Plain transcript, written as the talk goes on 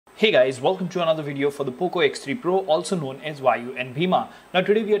Hey guys, welcome to another video for the Poco X3 PRO, also known as Vayu and Bhima. Now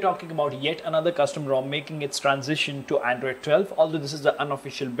today we are talking about yet another custom ROM making its transition to Android 12. Although this is the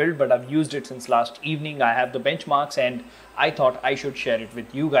unofficial build, but I've used it since last evening. I have the benchmarks and I thought I should share it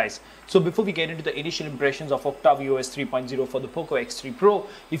with you guys. So before we get into the initial impressions of OctaviOS 3.0 for the Poco X3 PRO,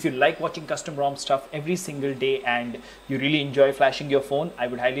 if you like watching custom ROM stuff every single day and you really enjoy flashing your phone, I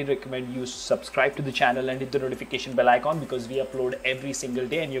would highly recommend you subscribe to the channel and hit the notification bell icon because we upload every single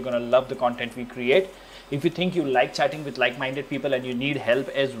day and you're going to love the content we create. If you think you like chatting with like-minded people and you need help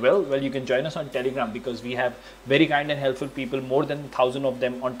as well, you can join us on Telegram because we have very kind and helpful people, more than 1,000 of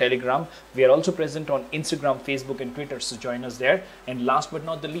them on Telegram. We are also present on Instagram, Facebook and Twitter, so join us there. And last but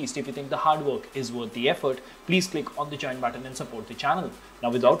not the least, if you think the hard work is worth the effort, please click on the join button and support the channel.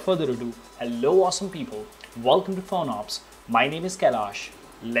 Now without further ado, hello awesome people, welcome to PhoneOps. My name is Kailash.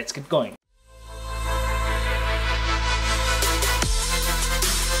 Let's get going.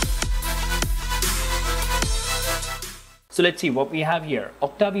 So let's see what we have here.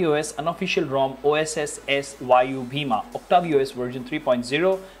 OctaviOS unofficial ROM OSS vayu bhima, OctaviOS version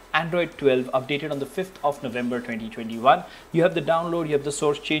 3.0, Android 12, updated on the 5th of November 2021. You have the download, you have the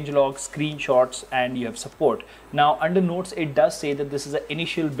source changelog, screenshots, and you have support. Now under notes, it does say that this is an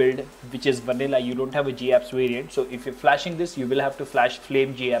initial build, which is vanilla. You don't have a GApps variant. So if you're flashing this, you will have to flash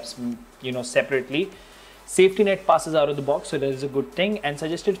Flame GApps, separately. Safety net passes out of the box, so that is a good thing, and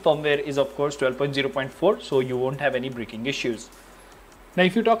suggested firmware is of course 12.0.4, so you won't have any breaking issues. Now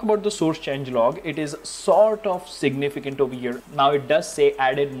if you talk about the source changelog, it is sort of significant over here. Now it does say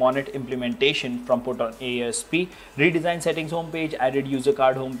added Monet implementation from put on ASP, redesigned settings homepage, added user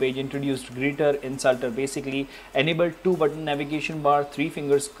card homepage, introduced greeter, insulter, basically enabled 2-button navigation bar,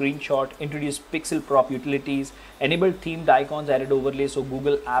 3-finger screenshot, introduced pixel prop utilities, enabled themed icons, added overlay so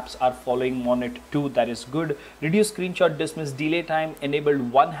Google apps are following Monet too, that is good. Reduced screenshot dismiss delay time,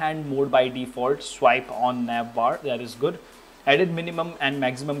 enabled one hand mode by default, swipe on nav bar, that is good. Added minimum and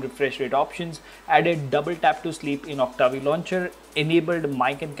maximum refresh rate options, added double tap to sleep in Octavi launcher, enabled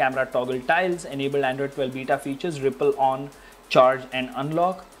mic and camera toggle tiles, enabled Android 12 beta features, ripple on, charge and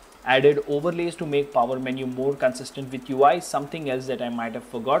unlock, added overlays to make power menu more consistent with UI, something else that I might have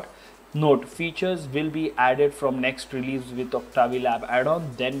forgot. Note, features will be added from next release with Octavi Lab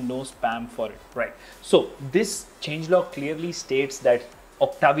add-on, then no spam for it, right? So this changelog clearly states that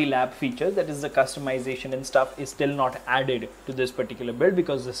Octavi Lab feature, that is the customization and stuff, is still not added to this particular build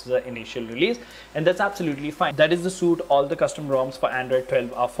because this is the initial release, and that's absolutely fine. That is the suit all the custom ROMs for Android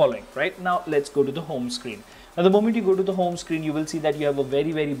 12 are following. Right now, let's go to the home screen. Now the moment you go to the home screen, you will see that you have a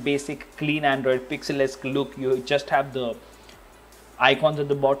very basic clean Android pixel-esque look. You just have the icons at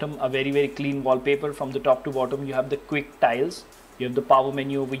the bottom, a very clean wallpaper from the top to bottom. You have the quick tiles, you have the power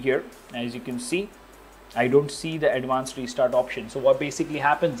menu over here. As you can see, I don't see the advanced restart option. So what basically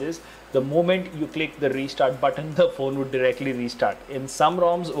happens is the moment you click the restart button, the phone would directly restart. In some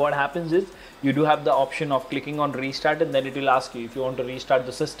ROMs, what happens is you do have the option of clicking on restart, and then it will ask you if you want to restart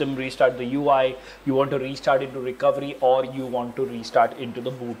the system, restart the UI, you want to restart into recovery, or you want to restart into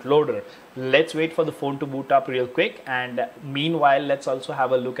the bootloader. Let's wait for the phone to boot up real quick, and meanwhile let's also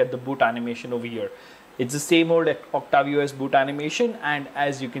have a look at the boot animation over here. It's the same old OctaviOS boot animation, and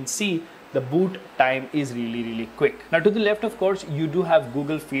as you can see, the boot time is really quick. Now to the left, of course, you do have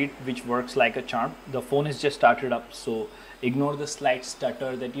Google Feed, which works like a charm. The phone is just started up, so ignore the slight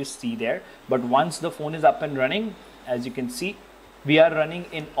stutter that you see there. But once the phone is up and running, as you can see, we are running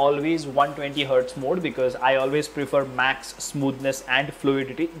in always 120 Hz mode because I always prefer max smoothness and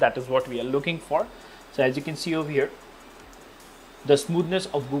fluidity. That is what we are looking for. So as you can see over here, the smoothness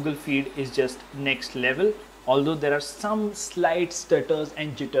of Google Feed is just next level. Although there are some slight stutters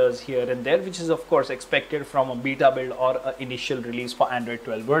and jitters here and there, which is of course expected from a beta build or an initial release for Android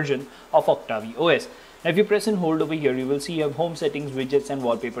 12 version of OctaviOS. Now if you press and hold over here, you will see you have home settings, widgets and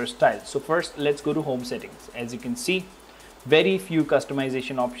wallpaper styles. So first let's go to home settings. As you can see, very few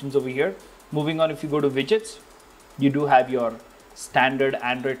customization options over here. Moving on, if you go to widgets, you do have your standard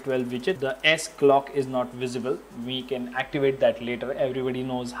Android 12 widget. The S clock is not visible. We can activate that later. Everybody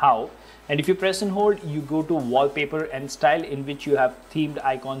knows how. And if you press and hold, you go to wallpaper and style, in which you have themed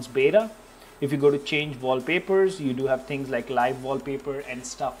icons beta. If you go to change wallpapers, you do have things like live wallpaper and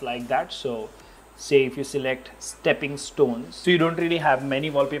stuff like that. So say if you select stepping stones, so you don't really have many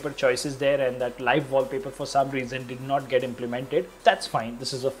wallpaper choices there, and that live wallpaper for some reason did not get implemented. That's fine.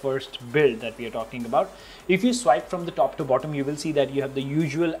 This is the first build that we are talking about. If you swipe from the top to bottom, you will see that you have the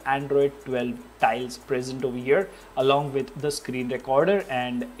usual Android 12 tiles present over here along with the screen recorder,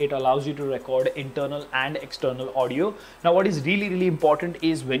 and it allows you to record internal and external audio. Now what is really important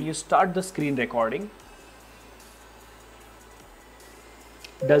is when you start the screen recording,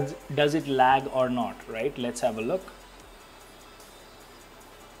 does it lag or not, right? Let's have a look.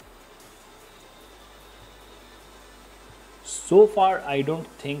 So far, I don't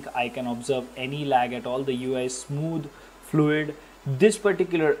think I can observe any lag at all. The UI is smooth, fluid. This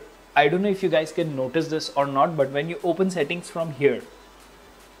particular, I don't know if you guys can notice this or not, but when you open settings from here,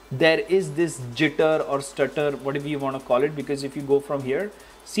 there is this jitter or stutter, whatever you want to call it, because if you go from here,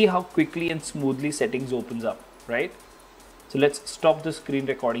 see how quickly and smoothly settings opens up, right? So let's stop the screen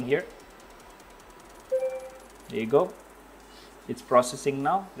recording here. There you go. It's processing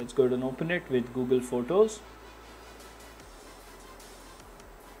now. Let's go ahead and open it with Google Photos.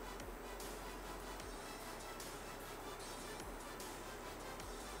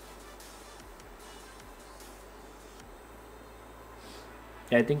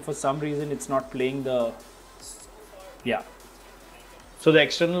 I think for some reason it's not playing the, yeah. So the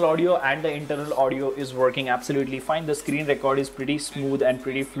external audio and the internal audio is working absolutely fine. The screen record is pretty smooth and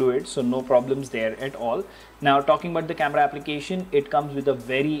pretty fluid, so no problems there at all. Now talking about the camera application, it comes with a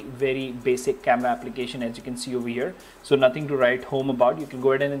very basic camera application, as you can see over here. So nothing to write home about. You can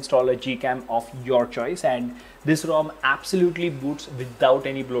go ahead and install a Gcam of your choice, and this ROM absolutely boots without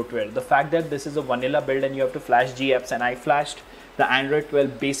any bloatware. The fact that this is a vanilla build and you have to flash G apps, and I flashed the Android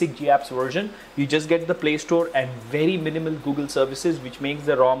 12 basic G apps version, you just get the Play Store and very minimal Google services, which makes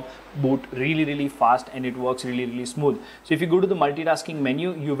the ROM boot really fast, and it works really smooth. So if you go to the multitasking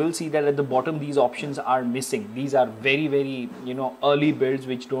menu, you will see that at the bottom these options are missing. These are very early builds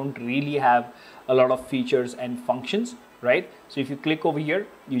which don't really have a lot of features and functions, right? So if you click over here,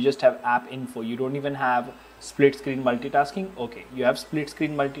 you just have app info. You don't even have split screen multitasking. Okay, you have split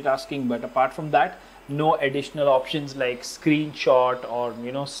screen multitasking, but apart from that, no additional options like screenshot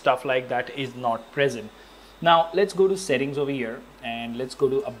or stuff like that is not present. Now let's go to settings over here, and let's go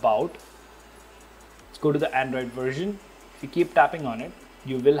to about. Let's go to the Android version. If you keep tapping on it,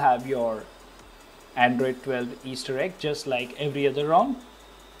 you will have your Android 12 Easter egg, just like every other ROM.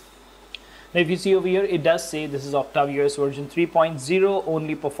 Now if you see over here, it does say this is OctaviOS version 3.0,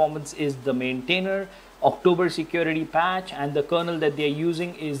 only performance is the maintainer, October security patch, and the kernel that they are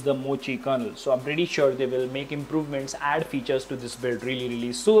using is the Mochi kernel. So I'm pretty sure they will make improvements, add features to this build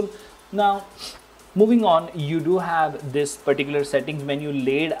really soon. Now moving on, you do have this particular settings menu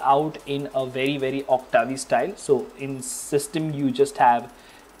laid out in a very Octavi style. So in system, you just have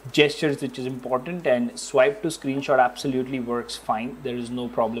gestures, which is important, and swipe to screenshot absolutely works fine. There is no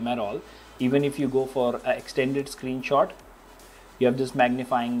problem at all. Even if you go for an extended screenshot, you have this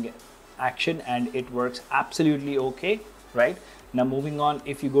magnifying action and it works absolutely okay, right? Now moving on,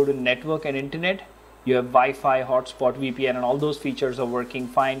 if you go to network and internet, you have Wi-Fi, hotspot, VPN, and all those features are working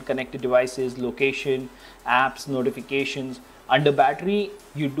fine. Connected devices, location, apps, notifications. Under battery,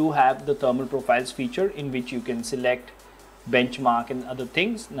 you do have the thermal profiles feature, in which you can select benchmark and other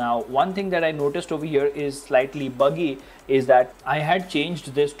things. Now one thing that I noticed over here is slightly buggy, is that I had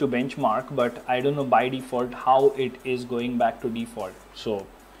changed this to benchmark, but I don't know by default how it is going back to default. So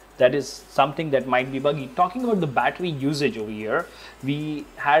that is something that might be buggy. Talking about the battery usage over here, we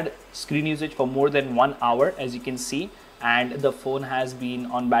had screen usage for more than 1 hour, as you can see, and the phone has been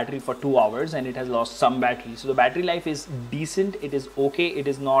on battery for 2 hours and it has lost some battery. So the battery life is decent, it is okay, it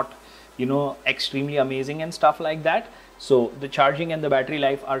is not extremely amazing and stuff like that. So the charging and the battery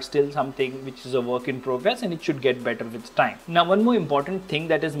life are still something which is a work in progress, and it should get better with time. Now one more important thing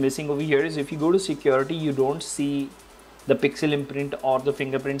that is missing over here is if you go to security, you don't see the pixel imprint or the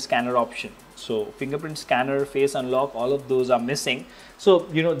fingerprint scanner option. So fingerprint scanner, face unlock, all of those are missing. So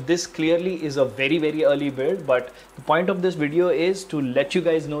this clearly is a very early build, but the point of this video is to let you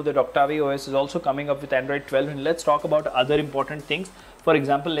guys know that OctaviOS is also coming up with Android 12, and let's talk about other important things. For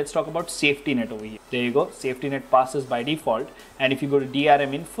example, let's talk about safety net over here. There you go, safety net passes by default, and if you go to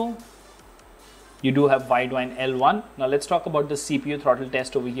DRM info, you do have Widewine L1. Now let's talk about the CPU throttle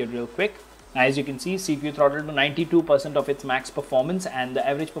test over here real quick. Now, as you can see, CPU throttled to 92% of its max performance, and the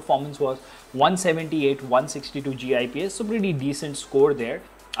average performance was 178, 162 GIPS, so pretty decent score there.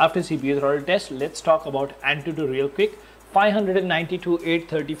 After CPU throttle test, let's talk about Antut real quick. 592,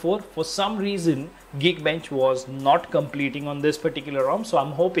 834. For some reason, Geekbench was not completing on this particular ROM, so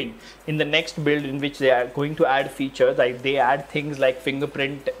I'm hoping in the next build in which they are going to add features, like they add things like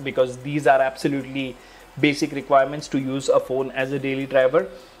fingerprint, because these are absolutely basic requirements to use a phone as a daily driver.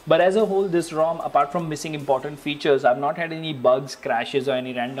 But as a whole, this ROM, apart from missing important features, I've not had any bugs, crashes, or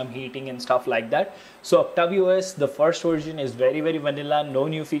any random heating and stuff like that. So OctaviOS, the first version, is very vanilla, no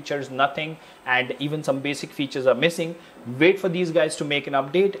new features, nothing, and even some basic features are missing. Wait for these guys to make an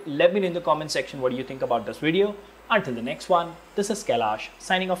update. Let me know in the comment section what do you think about this video. Until the next one, this is Kailash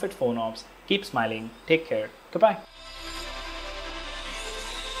signing off at PhoneOps. Keep smiling, take care, goodbye.